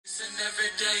It's an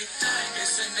everyday thing.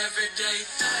 It's an everyday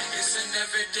thing. It's an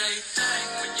everyday thing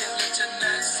when you let your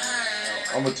nuts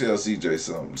hang. I'm gonna tell CJ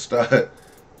something.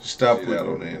 Stop putting that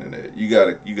on the internet. You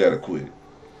gotta quit.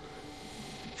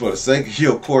 For the sake of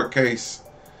your court case,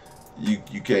 you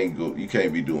can't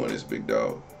be doing this, big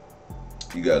dog.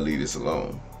 You gotta leave this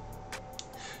alone.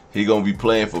 He gonna be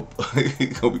playing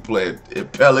in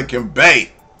Pelican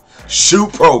Bay shoe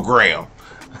program.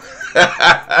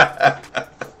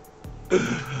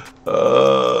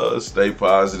 Stay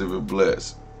positive and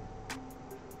blessed.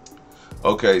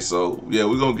 Okay, so yeah,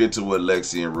 we're gonna get to what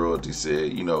Lexi and Royalty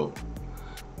said, you know.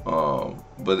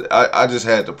 But I just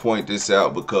had to point this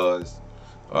out because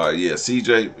yeah,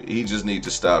 CJ, he just needs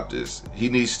to stop this. He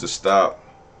needs to stop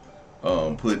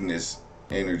putting this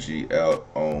energy out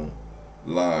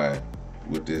online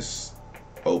with this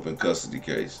open custody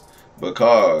case,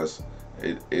 because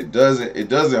it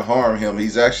doesn't harm him.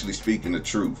 He's actually speaking the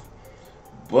truth.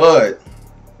 But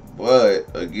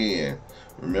again,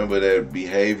 remember that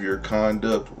behavior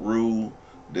conduct rule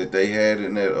that they had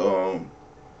in that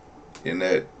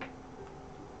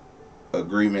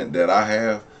agreement that I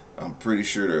have. I'm pretty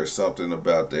sure there's something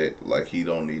about that, like he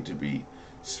don't need to be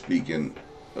speaking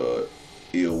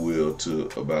ill will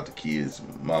about the kid's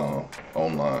mom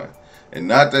online. And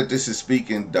not that this is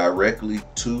speaking directly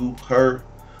to her,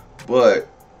 but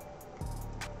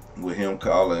with him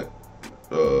calling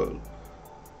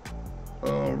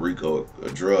Rico a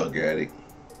drug addict,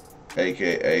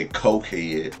 aka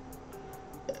cokehead,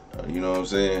 you know what I'm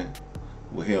saying?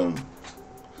 With him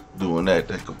doing that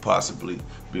could possibly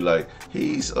be like,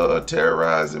 he's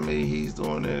terrorizing me, he's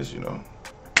doing this, you know.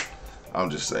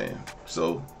 I'm just saying.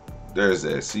 So there's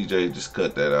that. CJ just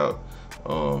cut that out.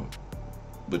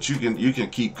 But you can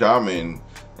keep commenting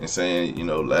and saying, you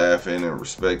know, laughing and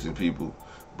respecting people,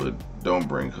 but don't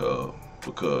bring her up,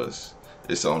 because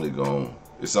it's only going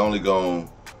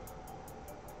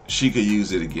she could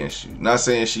use it against you. Not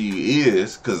saying she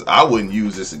is, because I wouldn't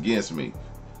use this against me.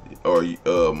 Or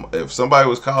if somebody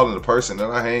was calling the person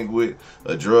that I hang with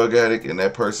a drug addict, and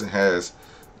that person has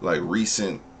like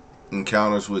recent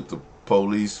encounters with the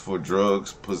police for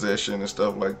drugs possession and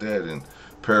stuff like that and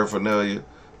paraphernalia,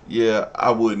 yeah, I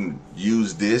wouldn't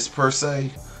use this per se,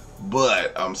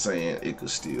 but I'm saying it could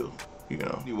still, you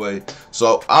know. Anyway,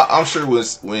 so I'm sure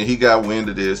when he got wind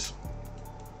of this,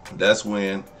 that's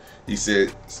when he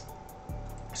said,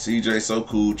 CJ so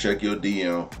cool, check your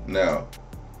DM. Now,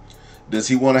 does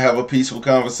he want to have a peaceful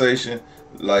conversation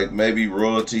like maybe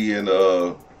Royalty and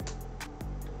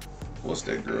what's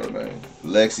that girl name?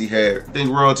 Lexi had? I think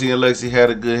Royalty and Lexi had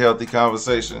a good, healthy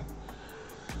conversation.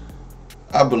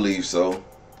 I believe so.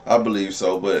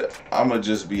 But I'm gonna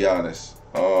just be honest.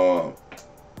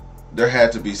 There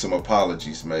had to be some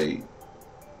apologies made.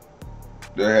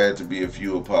 There had to be a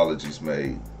few apologies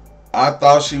made. I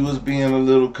thought she was being a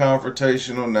little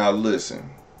confrontational. Now listen.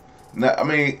 Now, I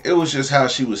mean, it was just how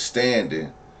she was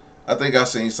standing. I think I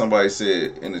seen somebody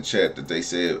said in the chat that they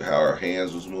said how her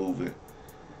hands was moving.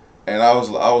 And I was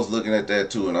looking at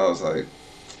that too, and I was like,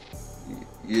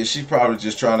 yeah, she's probably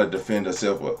just trying to defend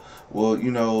herself. Well,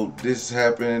 you know, this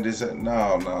happened,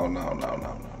 no.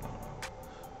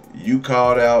 You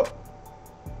called out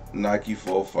Nike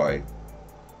for a fight.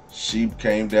 She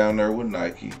came down there with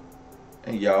Nike,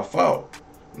 and y'all fought.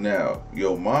 Now,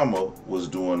 your mama was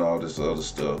doing all this other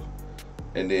stuff,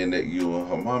 and then that you and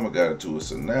her mama got into it.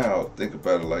 So now, think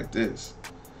about it like this.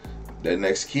 That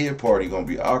next kid party gonna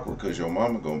be awkward because your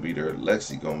mama gonna be there,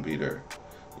 Lexi gonna be there.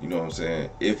 You know what I'm saying?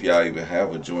 If y'all even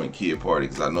have a joint kid party,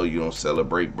 because I know you don't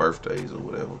celebrate birthdays or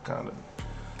whatever kind of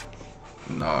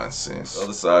nonsense. The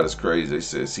other side is crazy. They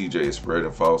said CJ is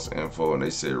spreading false info, and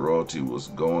they said Royalty was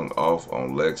going off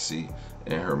on Lexi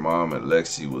and her mom, and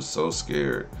Lexi was so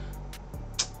scared.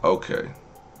 Okay,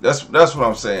 that's what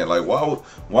I'm saying. Like,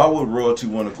 why would Royalty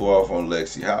want to go off on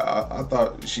Lexi? I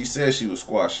thought she said she was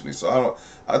squashing it. So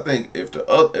I think if the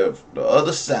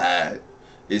other side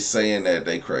is saying that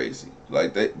they crazy,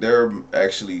 like they're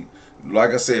actually,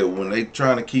 like I said, when they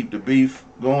trying to keep the beef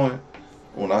going.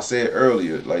 When I said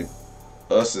earlier, like,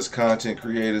 us as content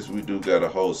creators, we do gotta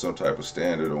hold some type of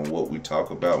standard on what we talk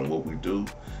about and what we do,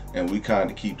 and we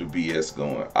kind of keep the BS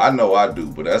going. I know I do,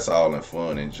 but that's all in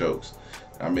fun and jokes.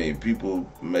 I mean, people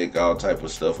make all type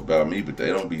of stuff about me, but they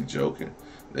don't be joking.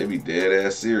 They be dead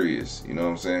ass serious. You know what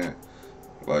I'm saying?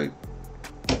 Like,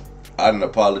 I done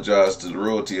apologized to the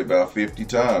Royalty about 50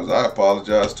 times. I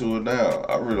apologize to her now.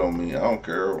 I really don't mean, I don't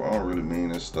care. I don't really mean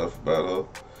this stuff about her.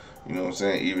 You know what I'm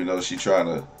saying? Even though she trying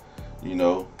to, you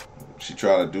know, she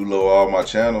trying to do low all my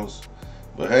channels.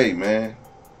 But hey, man,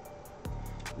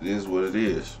 it is what it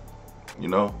is. You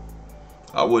know,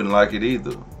 I wouldn't like it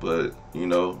either, but you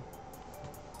know,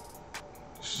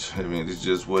 I mean, it's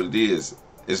just what it is.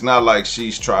 It's not like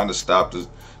she's trying to stop the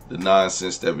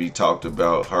nonsense that we talked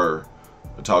about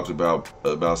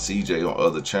about CJ on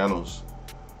other channels,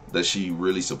 that she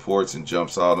really supports and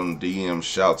jumps out on DMs,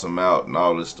 shouts them out, and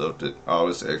all this stuff, all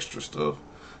this extra stuff.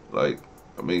 Like,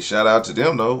 I mean, shout out to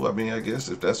them though. I mean, I guess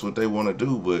if that's what they want to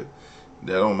do, but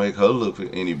that don't make her look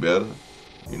any better.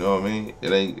 You know what I mean?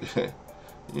 It ain't,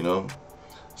 you know.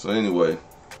 So anyway,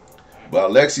 but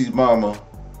Lexi's mama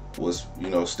was, you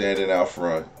know, standing out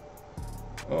front,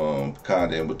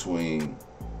 kind of in between.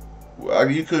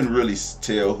 You couldn't really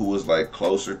tell who was like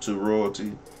closer to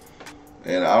royalty,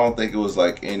 and I don't think it was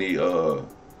like any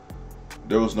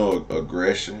there was no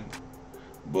aggression,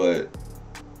 but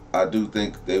I do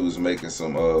think they was making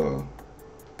some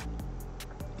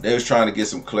they was trying to get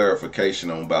some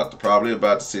clarification on probably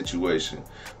about the situation.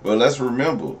 But let's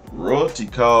remember, royalty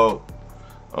called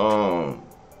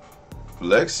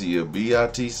Lexi a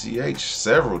bitch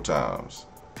several times.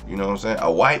 You know what I'm saying?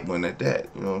 A white one at that.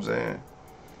 You know what I'm saying?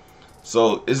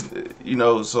 So it's, you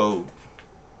know, so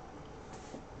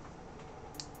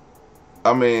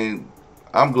I mean,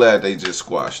 I'm glad they just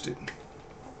squashed it.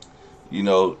 You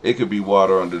know, it could be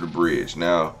water under the bridge.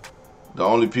 Now, the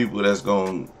only people that's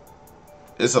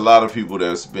it's a lot of people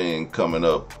that's been coming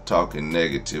up talking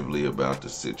negatively about the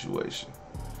situation.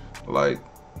 Like,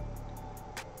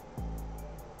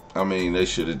 I mean, they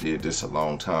should have did this a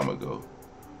long time ago.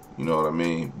 You know what I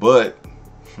mean? But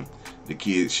the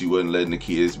kids, she wasn't letting the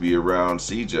kids be around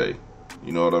CJ.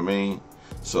 You know what I mean?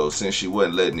 So since she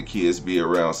wasn't letting the kids be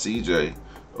around CJ,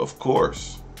 of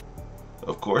course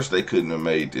they couldn't have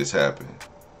made this happen.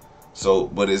 So,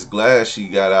 but it's glad she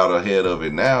got out ahead of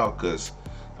it now, because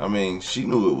I mean, she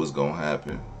knew it was gonna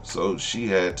happen. So she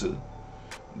had to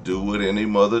do what any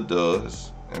mother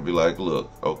does and be like,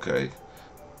 look, okay,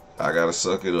 I gotta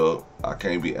suck it up. I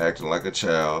can't be acting like a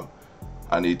child.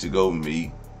 I need to go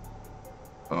meet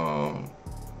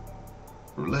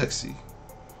Lexi.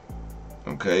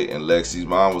 Okay, and Lexi's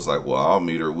mom was like, well, I'll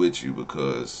meet her with you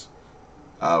because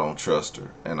I don't trust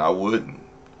her. And I wouldn't.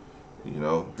 You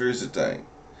know, here's the thing.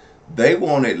 They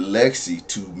wanted Lexi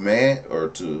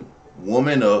to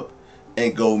woman up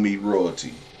and go meet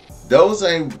royalty. Those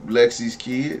ain't Lexi's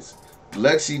kids.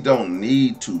 Lexi don't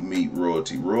need to meet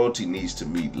royalty. Royalty needs to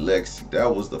meet Lexi.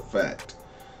 That was the fact.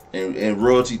 And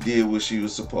royalty did what she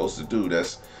was supposed to do.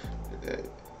 That's,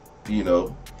 you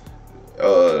know,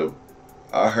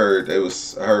 I heard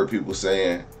people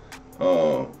saying,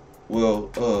 well,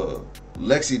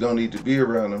 Lexi don't need to be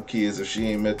around them kids if she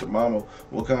ain't met the mama.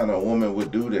 What kind of woman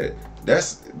would do that?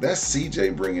 That's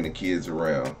CJ bringing the kids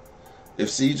around. If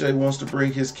CJ wants to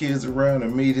bring his kids around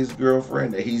and meet his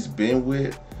girlfriend that he's been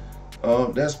with,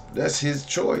 that's his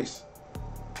choice.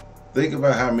 Think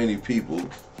about how many people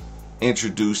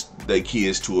introduced their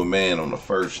kids to a man on the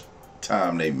first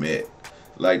time they met.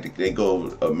 Like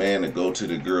a man to go to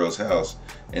the girl's house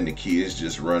and the kids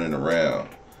just running around.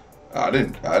 I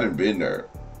didn't been there.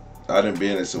 I done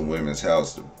been in some women's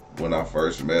house when I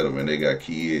first met them and they got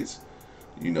kids,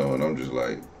 you know, and I'm just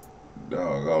like,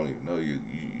 dog, I don't even know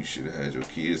you should have had your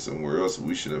kids somewhere else.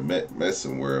 We should have met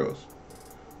somewhere else.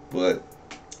 But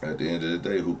at the end of the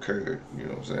day, who cared? You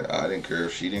know what I'm saying? I didn't care.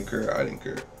 If she didn't care, I didn't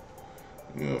care.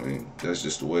 You know what I mean? That's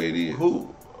just the way it is.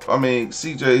 I mean,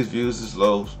 CJ's views is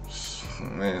low.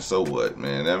 Man, so what,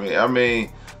 man? I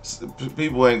mean,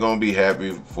 people ain't gonna be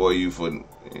happy for you for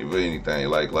anything.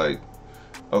 Like,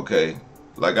 okay,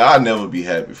 like I'd never be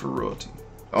happy for royalty.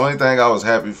 The only thing I was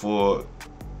happy for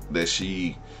that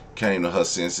she came to her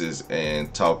senses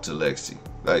and talked to Lexi.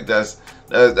 Like that's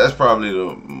probably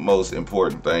the most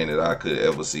important thing that I could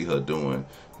ever see her doing.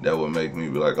 That would make me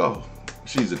be like, oh,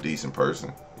 she's a decent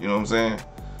person. You know what I'm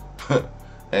saying?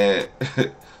 And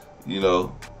you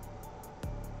know,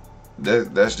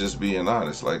 that's just being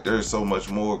honest. Like, there's so much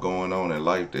more going on in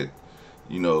life that,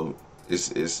 you know,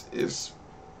 it's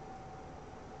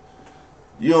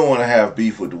you don't want to have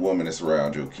beef with the woman that's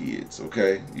around your kids,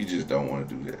 okay? You just don't want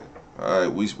to do that. All right,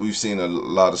 we've seen a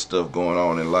lot of stuff going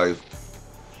on in life.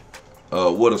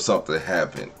 What if something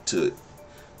happened to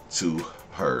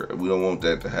her? We don't want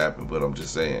that to happen, but I'm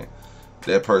just saying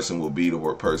that person will be the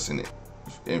worst person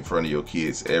in front of your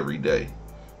kids every day,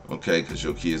 okay? Because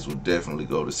your kids will definitely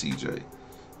go to CJ.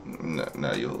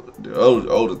 Now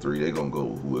the older three, they're gonna go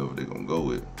with whoever they're gonna go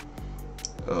with.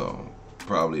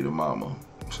 Probably the mama.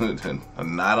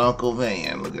 Not Uncle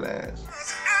Van. Look at that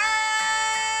ass.